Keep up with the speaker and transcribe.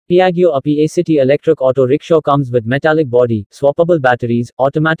Piaggio Ape E-City electric auto rickshaw comes with metallic body, swappable batteries,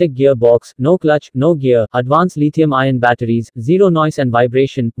 automatic gear box, no clutch, no gear, advanced lithium-ion batteries, zero noise and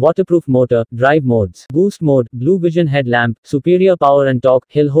vibration, waterproof motor, drive modes, boost mode, blue vision headlamp, superior power and torque,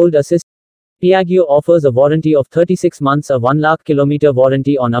 hill hold assist. Piaggio offers a warranty of 36 months, a 1 lakh kilometer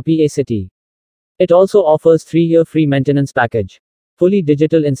warranty on Ape E-City. It also offers 3-year free maintenance package. Fully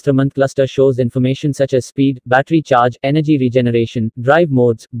digital instrument cluster shows information such as speed, battery charge, energy regeneration, drive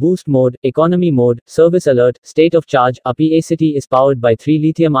modes, boost mode, economy mode, service alert, state of charge. Ape E-City is powered by 3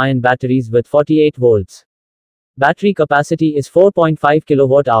 lithium-ion batteries with 48 volts. Battery capacity is 4.5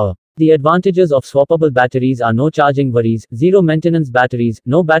 kilowatt-hour. The advantages of swappable batteries are no charging worries, zero maintenance batteries,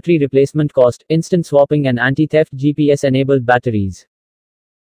 no battery replacement cost, instant swapping and anti-theft GPS-enabled batteries.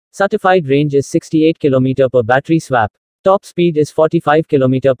 Certified range is 68 km per battery swap. Top speed is 45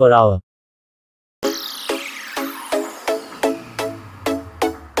 km per hour.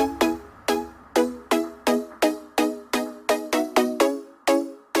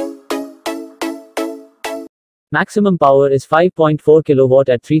 Maximum power is 5.4 kW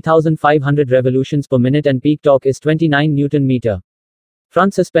at 3500 revolutions per minute and peak torque is 29 Nm.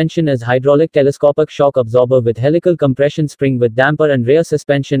 Front suspension is hydraulic telescopic shock absorber with helical compression spring with damper, and rear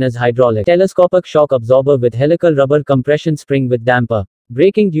suspension is hydraulic telescopic shock absorber with helical rubber compression spring with damper.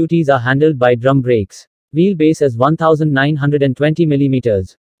 Braking duties are handled by drum brakes. Wheelbase is 1920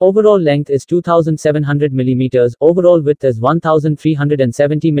 mm. Overall length is 2700 mm, overall width is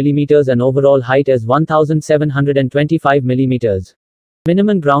 1370 mm and overall height is 1725 mm.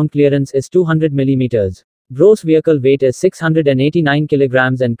 Minimum ground clearance is 200 mm. Gross vehicle weight is 689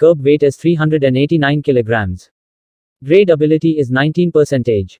 kg and curb weight is 389 kg. Gradeability is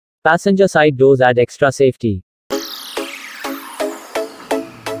 19%. Passenger side doors add extra safety.